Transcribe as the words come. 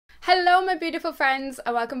Hello my beautiful friends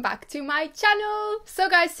and welcome back to my channel. So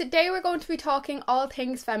guys, today we're going to be talking all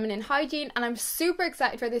things feminine hygiene and I'm super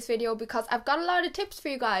excited for this video because I've got a lot of tips for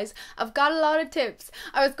you guys. I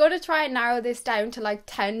was going to try and narrow this down to like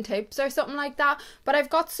 10 tips or something like that, but I've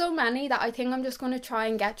got so many that I think I'm just going to try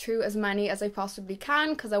and get through as many as I possibly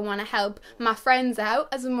can because I want to help my friends out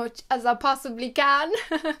as much as I possibly can.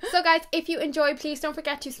 So guys, if you enjoy, please don't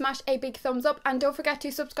forget to smash a big thumbs up and don't forget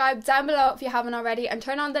to subscribe down below if you haven't already, and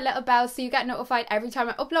turn on the little bell so you get notified every time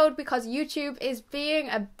I upload, because YouTube is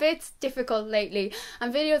being a bit difficult lately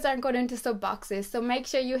and videos aren't going into sub boxes, so make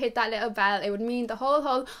sure you hit that little bell. It would mean the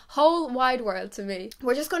whole wide world to me.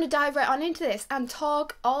 We're just going to dive right on into this and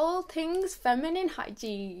talk all things feminine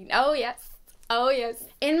hygiene. Oh yes.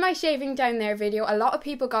 In my shaving down there video, a lot of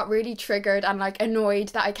people got really triggered and like annoyed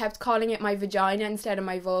that I kept calling it my vagina instead of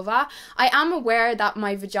my vulva. I am aware that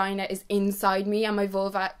my vagina is inside me and my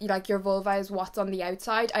vulva, like your vulva, is what's on the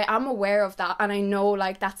outside. I am aware of that and I know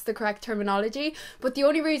like that's the correct terminology, but the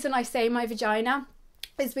only reason I say my vagina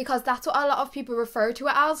is because that's what a lot of people refer to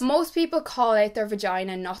it as. Most people call it their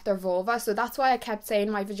vagina, not their vulva, so that's why I kept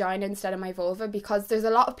saying my vagina instead of my vulva, because there's a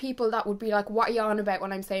lot of people that would be like, what are you on about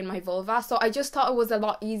when I'm saying my vulva? So I just thought it was a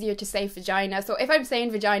lot easier to say vagina. So if I'm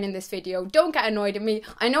saying vagina in this video, don't get annoyed at me.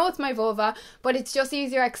 I know it's my vulva, but it's just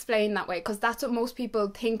easier explained that way because that's what most people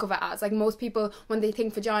think of it as. Like most people, when they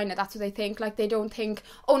think vagina, that's what they think. Like they don't think,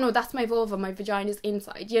 oh no, that's my vulva, my vagina's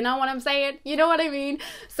inside. You know what I'm saying? You know what I mean?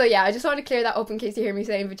 So yeah, I just want to clear that up in case you hear me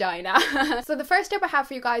saying vagina. So the first tip I have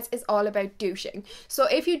for you guys is all about douching. So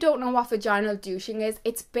if you don't know what vaginal douching is,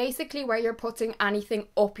 it's basically where you're putting anything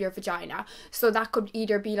up your vagina. So that could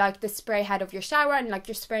either be like the spray head of your shower and like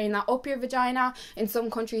you're spraying that up your vagina. In some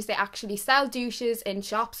countries they actually sell douches in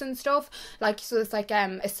shops and stuff, like, so it's like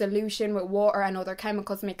a solution with water and other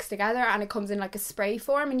chemicals mixed together and it comes in like a spray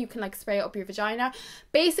form and you can like spray it up your vagina.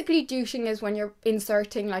 Basically douching is when you're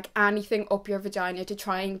inserting like anything up your vagina to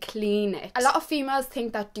try and clean it. A lot of females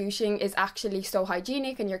think that douching is actually so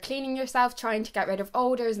hygienic and you're cleaning yourself, trying to get rid of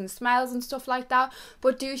odours and smells and stuff like that,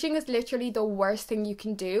 but douching is literally the worst thing you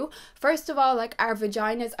can do. First of all, like our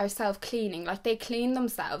vaginas are self-cleaning, like they clean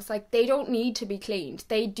themselves, like they don't need to be cleaned,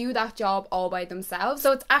 they do that job all by themselves.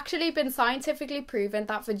 So it's actually been scientifically proven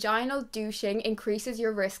that vaginal douching increases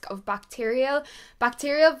your risk of bacterial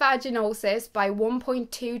vaginosis by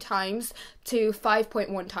 1.2 times to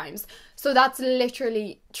 5.1 times. So that's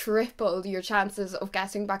literally tripled your chances of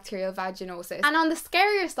getting bacterial vaginosis. And on the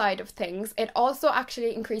scarier side of things, it also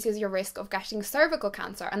actually increases your risk of getting cervical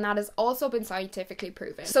cancer, and that has also been scientifically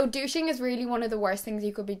proven. So douching is really one of the worst things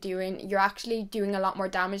you could be doing. You're actually doing a lot more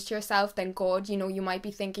damage to yourself than good. You know, you might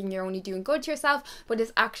be thinking you're only doing good to yourself, but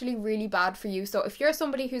it's actually really bad for you. So if you're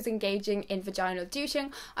somebody who's engaging in vaginal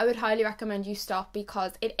douching, I would highly recommend you stop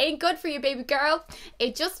because it ain't good for you, baby girl.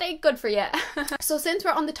 It just ain't good for you. So since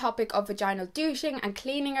we're on the topic of vaginal douching and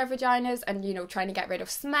cleaning our vaginas and, you know, trying to get rid of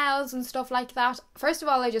smells and stuff like that, first of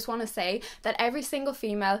all, I just want to say that every single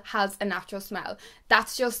female has a natural smell.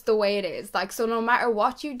 That's just the way it is. Like, so no matter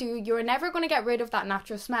what you do, you're never going to get rid of that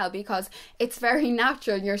natural smell because it's very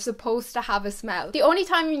natural. You're supposed to have a smell. The only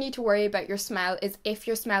time you need to worry about your smell is if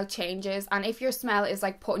your smell changes, and if your smell is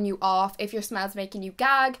like putting you off, if your smell's making you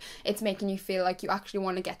gag, it's making you feel like you actually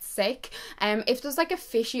want to get sick. If there's like a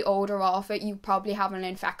fishy odour off it, you probably have an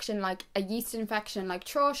infection, like a yeast infection like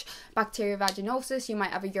thrush, bacterial vaginosis, you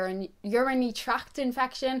might have a urinary tract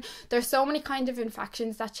infection. There's so many kind of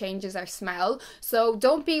infections that changes our smell. So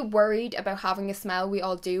don't be worried about having a smell, we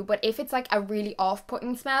all do, but if it's like a really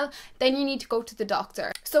off-putting smell, then you need to go to the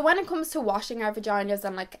doctor. So when it comes to washing our vaginas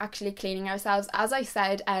and like actually cleaning ourselves, as I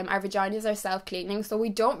said, our vaginas are self-cleaning, so we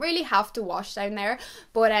don't really have to wash down there,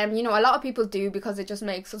 but you know, a lot of people do because it just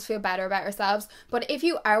makes us feel better about ourselves. But if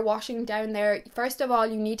you are washing down there, first of all,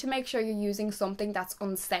 you need to make sure you're using something that's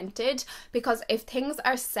unscented, because if things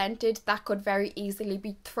are scented, that could very easily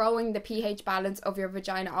be throwing the pH balance of your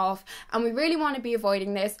vagina off, and we really want to be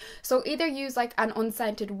avoiding this. So either use like an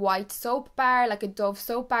unscented white soap bar, like a Dove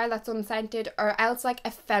soap bar that's unscented, or else like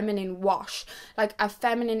a feminine wash, like a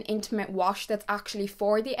feminine intimate wash that's actually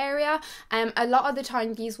for the area. A lot of the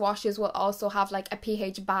time these washes will also have like a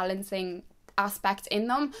pH balancing aspect in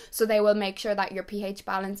them, so they will make sure that your pH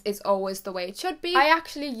balance is always the way it should be. I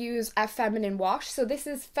actually use a feminine wash, so this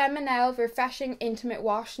is Feminelle Refreshing Intimate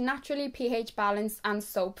Wash, naturally pH balanced and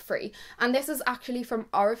soap free, and this is actually from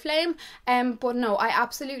Oriflame. But no, I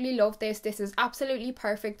absolutely love this. This is absolutely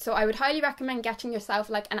perfect, so I would highly recommend getting yourself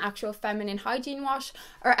like an actual feminine hygiene wash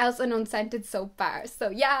or else an unscented soap bar. So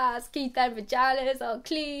yes, keep them vaginas all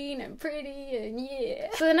clean and pretty, and yeah.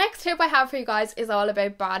 So the next tip I have for you guys is all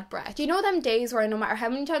about bad breath. Do you know them them days where no matter how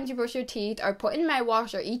many times you brush your teeth or put in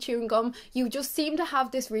mouthwash or eat chewing gum, you just seem to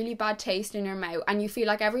have this really bad taste in your mouth and you feel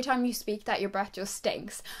like every time you speak that your breath just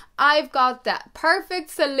stinks. I've got that perfect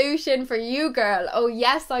solution for you, girl. Oh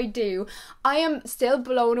yes, I do. I am still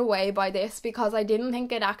blown away by this because I didn't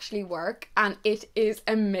think it'd actually work, and it is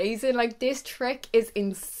amazing. Like, this trick is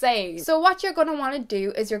insane. So what you're going to want to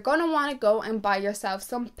do is you're going to want to go and buy yourself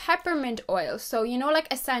some peppermint oil. So you know, like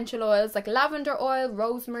essential oils like lavender oil,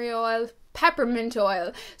 rosemary oil, peppermint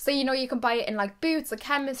oil. So you know, you can buy it in like Boots, a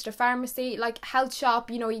chemist, a pharmacy, like health shop.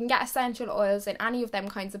 You know, you can get essential oils in any of them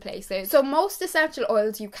kinds of places. So most essential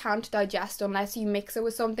oils you can't digest unless you mix it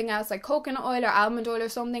with something else like coconut oil or almond oil or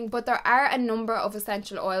something, but there are a number of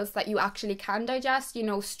essential oils that you actually can digest, you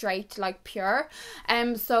know, straight, like pure.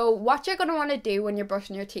 So what you're going to want to do when you're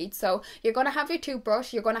brushing your teeth, so you're going to have your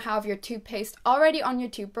toothbrush, you're going to have your toothpaste already on your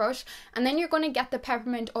toothbrush, and then you're going to get the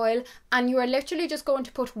peppermint oil, and you are literally just going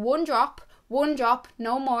to put one drop,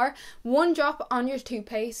 no more, one drop on your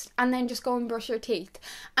toothpaste, and then just go and brush your teeth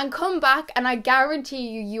and come back, and I guarantee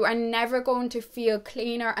you, you are never going to feel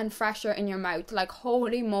cleaner and fresher in your mouth. Like,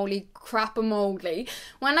 holy moly, crap-a-moly.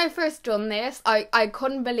 When I first done this, I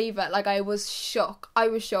couldn't believe it. Like, I was shook.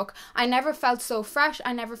 I never felt so fresh,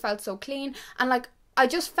 I never felt so clean, and like, I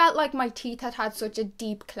just felt like my teeth had such a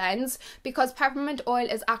deep cleanse because peppermint oil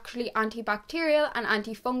is actually antibacterial and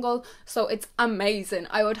antifungal, so it's amazing.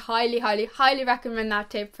 I would highly, highly, highly recommend that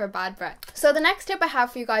tip for bad breath. So the next tip I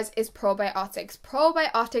have for you guys is probiotics.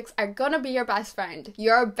 Probiotics are gonna be your best friend,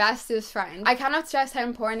 your bestest friend. I cannot stress how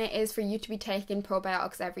important it is for you to be taking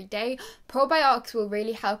probiotics every day. Probiotics will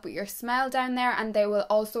really help with your smell down there, and they will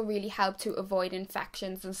also really help to avoid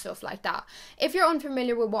infections and stuff like that. If you're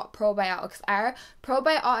unfamiliar with what probiotics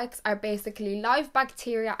are basically live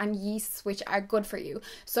bacteria and yeasts which are good for you.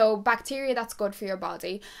 So bacteria that's good for your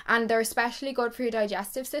body, and they're especially good for your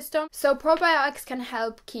digestive system. So probiotics can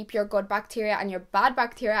help keep your good bacteria and your bad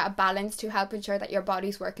bacteria at balance to help ensure that your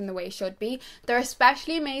body's working the way it should be. They're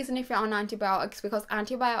especially amazing if you're on antibiotics because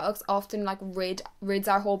antibiotics often like rids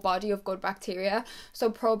our whole body of good bacteria. So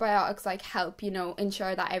probiotics like help, you know,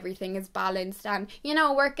 ensure that everything is balanced and, you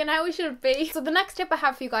know, working how it should be. So the next tip I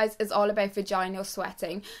have for you guys is all about vaginal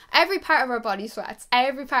sweating. Every part of our body sweats,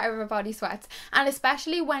 and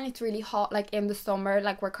especially when it's really hot, like in the summer,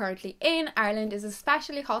 like we're currently in. Ireland is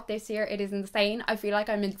especially hot this year. It is insane. I feel like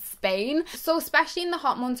I'm in Spain. So especially in the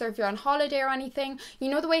hot months, or if you're on holiday or anything, you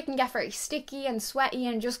know the way it can get very sticky and sweaty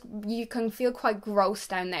and just you can feel quite gross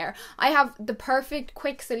down there. I have the perfect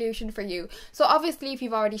quick solution for you. So obviously if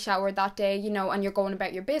you've already showered that day, you know, and you're going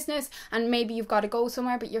about your business and maybe you've got to go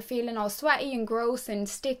somewhere but you're feeling all sweaty and gross and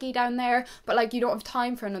sticky down there, but like you don't have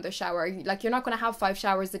time for another shower, like you're not going to have 5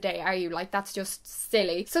 showers a day, are you? Like, that's just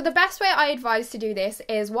silly. So the best way I advise to do this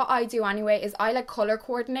is what I do anyway, is I like color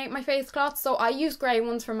coordinate my face cloths. So I use grey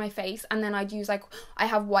ones for my face, and then I'd use like, I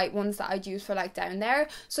have white ones that I'd use for like down there.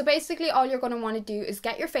 So basically all you're going to want to do is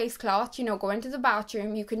get your face cloth, you know, go into the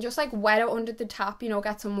bathroom, you can just like wet it under the tap, you know,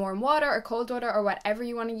 get some warm water or cold water or whatever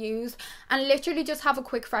you want to use, and literally just have a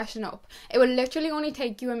quick freshen up. It will literally only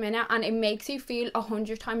take you a minute, and it makes you feel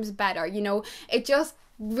 100 times better. You know, it just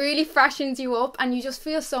really freshens you up and you just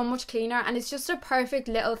feel so much cleaner, and it's just a perfect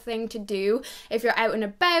little thing to do if you're out and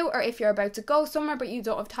about, or if you're about to go somewhere but you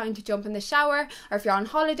don't have time to jump in the shower, or if you're on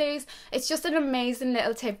holidays. It's just an amazing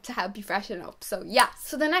little tip to help you freshen up. So yeah,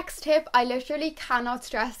 so the next tip I literally cannot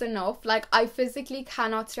stress enough, like I physically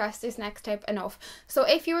cannot stress this next tip enough. So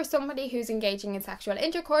if you are somebody who's engaging in sexual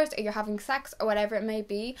intercourse, or you're having sex or whatever it may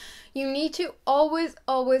be, you need to always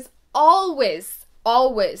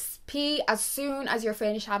pee as soon as you're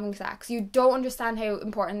finished having sex. You don't understand how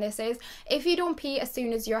important this is. If you don't pee as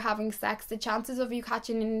soon as you're having sex, the chances of you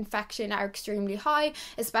catching an infection are extremely high,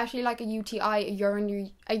 especially like a UTI,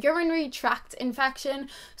 a urinary tract infection.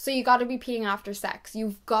 So you got to be peeing after sex.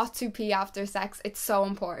 You've got to pee after sex. It's so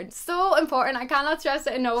important. So important. I cannot stress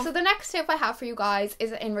it enough. So the next tip I have for you guys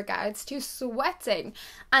is in regards to sweating.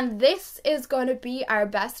 And this is going to be our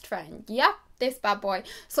best friend. Yep. This bad boy.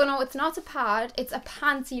 So no, it's not a pad, it's a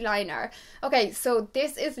panty liner. Okay, so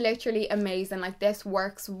this is literally amazing. Like, this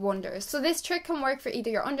works wonders. So this trick can work for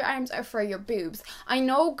either your underarms or for your boobs. I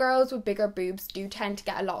know girls with bigger boobs do tend to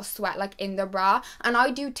get a lot of sweat like in their bra, and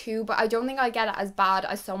I do too, but I don't think I get it as bad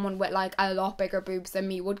as someone with like a lot bigger boobs than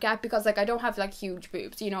me would get, because like I don't have like huge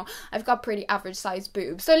boobs, you know, I've got pretty average sized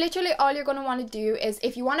boobs. So literally all you're going to want to do is,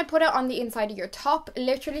 if you want to put it on the inside of your top,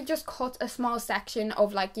 literally just cut a small section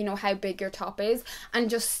of like, you know, how big your top top is, and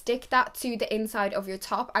just stick that to the inside of your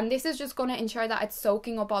top. And this is just going to ensure that it's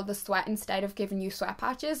soaking up all the sweat instead of giving you sweat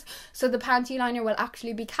patches. So the panty liner will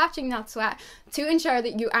actually be catching that sweat to ensure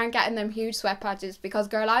that you aren't getting them huge sweat patches. Because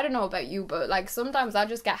girl, I don't know about you, but like sometimes I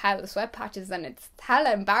just get hella sweat patches and it's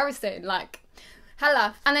hella embarrassing, like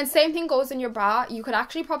hella. And then same thing goes in your bra. You could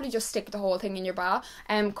actually probably just stick the whole thing in your bra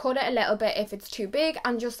and cut it a little bit if it's too big,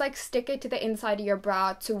 and just like stick it to the inside of your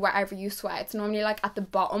bra to wherever you sweat. It's normally like at the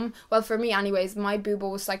bottom. Well, for me anyways, my boob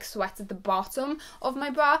always like sweats at the bottom of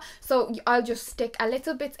my bra, so I'll just stick a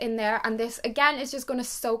little bit in there, and this again is just going to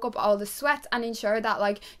soak up all the sweat and ensure that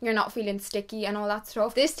like you're not feeling sticky and all that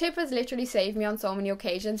stuff. This tip has literally saved me on so many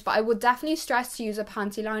occasions, but I would definitely stress to use a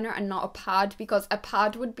panty liner and not a pad, because a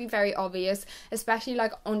pad would be very obvious, especially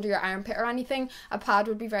like under your armpit or anything. A pad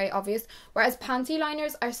would be very obvious, whereas panty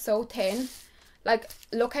liners are so thin. Like,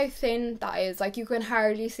 look how thin that is, like you can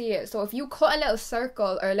hardly see it. So if you cut a little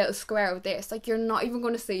circle or a little square of this, like you're not even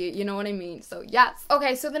going to see it, you know what I mean? So yes.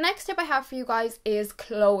 Okay, so the next tip I have for you guys is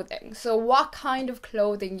clothing. So what kind of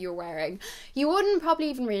clothing you're wearing. You wouldn't probably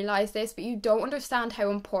even realise this, but you don't understand how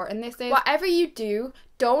important this is. Whatever you do,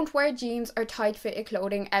 don't wear jeans or tight fitted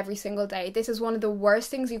clothing every single day. This is one of the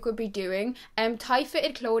worst things you could be doing. Tight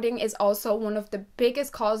fitted clothing is also one of the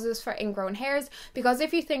biggest causes for ingrown hairs, because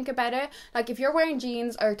if you think about it, like if you're wearing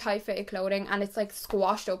jeans or tight fitted clothing and it's like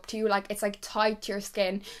squashed up to you, like it's like tight to your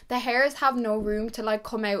skin, the hairs have no room to like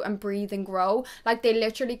come out and breathe and grow. Like they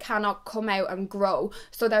literally cannot come out and grow,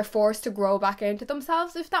 so they're forced to grow back into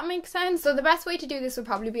themselves, if that makes sense. So the best way to do this would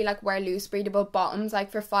probably be like wear loose breathable bottoms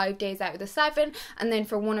like for 5 days out of the 7, and then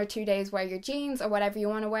for 1 or 2 days wear your jeans or whatever you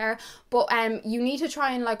want to wear. But you need to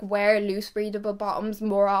try and like wear loose breathable bottoms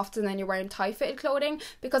more often than you're wearing tight fitted clothing,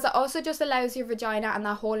 because it also just allows your vagina and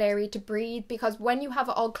that whole area to breathe. Because when you have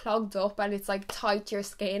it all clogged up and it's like tight to your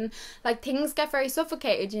skin, like things get very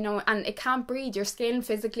suffocated, you know, and it can't breathe. Your skin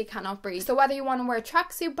physically cannot breathe. So whether you want to wear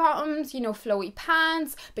tracksuit bottoms, you know, flowy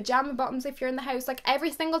pants, pajama bottoms if you're in the house, like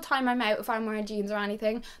every single time I'm out, if I'm wearing jeans or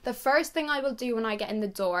anything, the first thing I will do when I get in the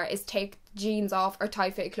door is take jeans off or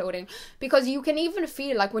tight fitted clothing, because you can even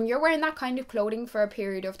feel like when you're wearing that kind of clothing for a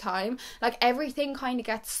period of time, like everything kind of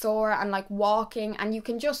gets sore and like walking, and you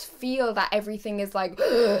can just feel that everything is like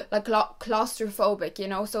like claustrophobic, you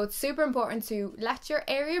know. So it's super important to let your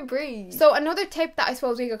area breathe. So another tip that I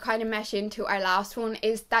suppose we could kind of mesh into our last one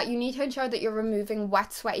is that you need to ensure that you're removing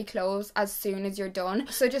wet sweaty clothes as soon as you're done.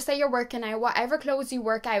 So just say you're working out, whatever clothes you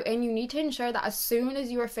work out in, you need to ensure that as soon as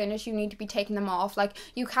you are finished you need to be taking them off. Like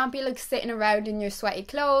you can't be like sitting around in your sweaty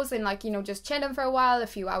clothes and like, you know, just chilling for a while, a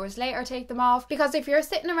few hours later take them off. Because if you're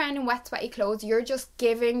sitting around in wet sweaty clothes, you're just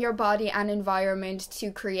giving your body an environment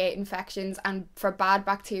to create infections and for bad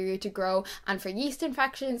bacteria to grow and for yeast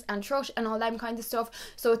infections and thrush and all them kinds of stuff.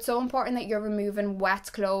 So it's so important that you're removing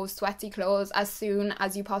wet clothes, sweaty clothes as soon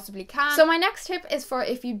as you possibly can. So my next tip is for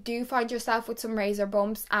if you do find yourself with some razor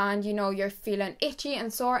bumps and you know you're feeling itchy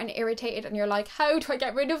and sore and irritated and you're like, how do I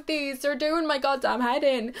get rid of these? They're doing my goddamn head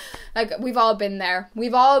in. Like we've all been there.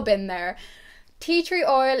 We've all been there. Tea tree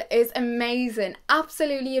oil is amazing,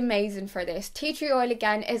 absolutely amazing for this. Tea tree oil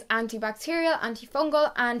again is antibacterial,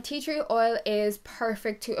 antifungal, and tea tree oil is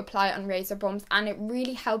perfect to apply on razor bumps, and it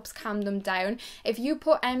really helps calm them down. If you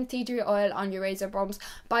put tea tree oil on your razor bumps,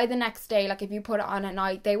 by the next day, like if you put it on at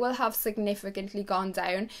night, they will have significantly gone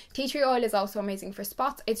down. Tea tree oil is also amazing for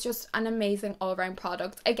spots. It's just an amazing all-round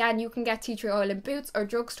product. Again, you can get tea tree oil in Boots or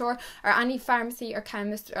drugstore or any pharmacy or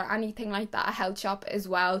chemist or anything like that, a health shop as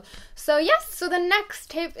well. So yes, so the next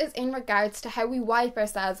tip is in regards to how we wipe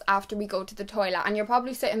ourselves after we go to the toilet. And you're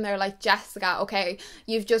probably sitting there like, Jessica, okay,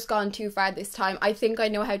 you've just gone too far this time. I think I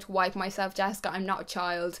know how to wipe myself, Jessica. I'm not a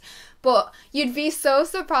child. But you'd be so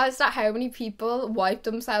surprised at how many people wipe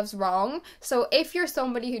themselves wrong. So if you're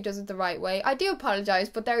somebody who does it the right way, I do apologise,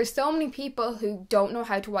 but there are so many people who don't know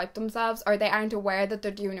how to wipe themselves, or they aren't aware that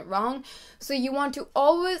they're doing it wrong. So you want to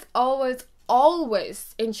always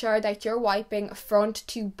ensure that you're wiping front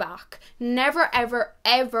to back. Never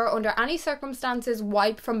ever under any circumstances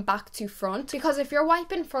wipe from back to front, because if you're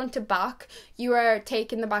wiping front to back, you are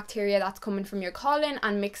taking the bacteria that's coming from your colon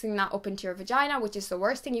and mixing that up into your vagina, which is the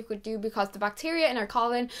worst thing you could do, because the bacteria in our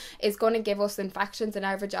colon is going to give us infections in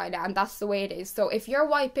our vagina, and that's the way it is. So if you're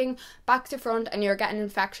wiping back to front and you're getting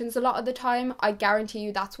infections a lot of the time, I guarantee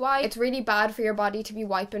you that's why. It's really bad for your body to be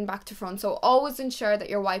wiping back to front. So always ensure that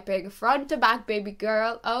you're wiping front to back, baby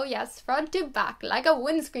girl. Oh yes, front to back, like a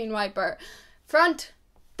windscreen wiper. Front,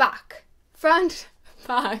 back, front,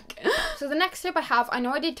 back. So the next tip I have, I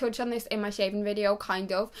know I did touch on this in my shaving video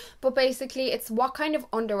kind of, but basically it's what kind of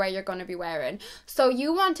underwear you're going to be wearing. So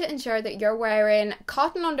you want to ensure that you're wearing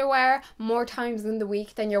cotton underwear more times in the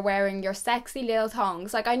week than you're wearing your sexy little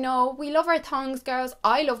thongs. Like, I know we love our thongs, girls.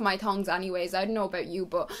 I love my thongs anyways. I don't know about you,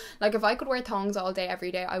 but like if I could wear thongs all day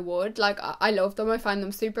every day, I would. Like, I love them. I find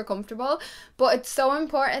them super comfortable, but it's so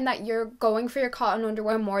important that you're going for your cotton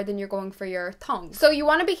underwear more than you're going for your thongs. So you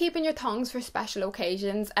want to be keeping your thongs for special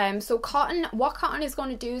occasions. So cotton, what cotton is going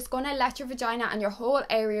to do is going to let your vagina and your whole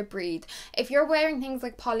area breathe. If you're wearing things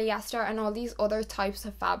like polyester and all these other types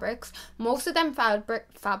of fabrics, most of them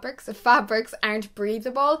fabrics aren't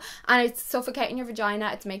breathable, and it's suffocating your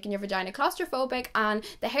vagina. It's making your vagina claustrophobic, and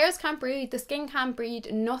the hairs can't breathe, the skin can't breathe,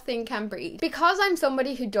 nothing can breathe. Because I'm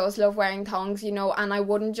somebody who does love wearing thongs, you know, and I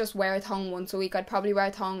wouldn't just wear a thong once a week, I'd probably wear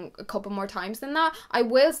a thong a couple more times than that. I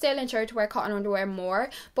will still ensure to wear cotton underwear more,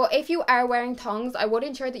 but if you are wearing thongs, I would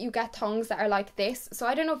ensure that you get thongs that are like this. So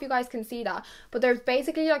I don't know if you guys can see that, but there's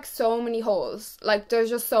basically like so many holes. Like, there's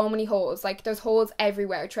just so many holes. Like, there's holes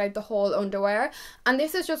everywhere throughout the whole underwear, and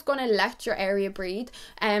this is just going to let your area breathe.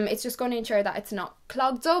 It's just going to ensure that it's not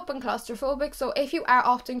clogged up and claustrophobic. So if you are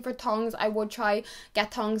opting for thongs, I would try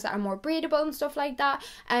get thongs that are more breathable and stuff like that.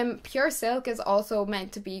 Pure silk is also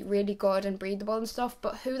meant to be really good and breathable and stuff,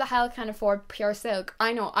 but who the hell can afford pure silk?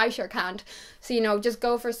 I know, I sure can't. So, you know, just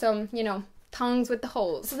go for some, you know, thongs with the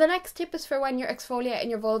holes. So the next tip is for when you're exfoliating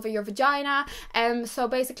your vulva, your vagina. So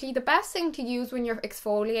basically the best thing to use when you're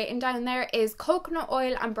exfoliating down there is coconut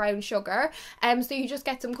oil and brown sugar. So you just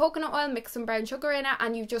get some coconut oil, mix some brown sugar in it,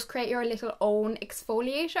 and you just create your little own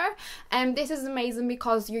exfoliator. This is amazing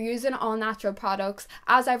because you're using all natural products.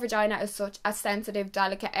 As our vagina is such a sensitive,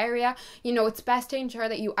 delicate area, you know, it's best to ensure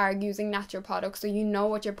that you are using natural products so you know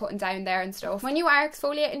what you're putting down there and stuff. When you are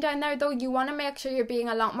exfoliating down there though, you want to make sure you're being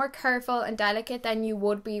a lot more careful and delicate than you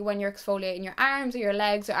would be when you're exfoliating your arms or your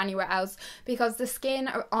legs or anywhere else, because the skin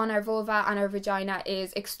on our vulva and our vagina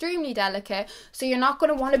is extremely delicate. So you're not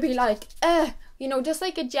going to want to be like, you know, just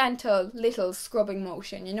like a gentle little scrubbing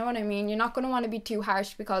motion, you know what I mean? You're not going to want to be too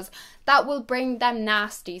harsh because that will bring them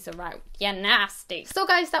nasties around. Yeah, nasty. So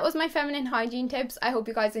guys, that was my feminine hygiene tips. I hope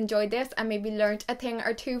you guys enjoyed this and maybe learned a thing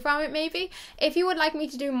or two from it maybe. If you would like me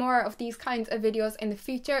to do more of these kinds of videos in the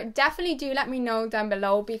future, definitely do let me know down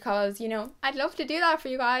below, because, you know, I'd love to do that for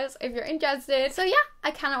you guys if you're interested. So yeah, I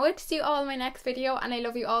cannot wait to see you all in my next video, and I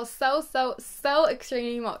love you all so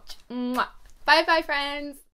extremely much. Mwah. Bye bye, friends.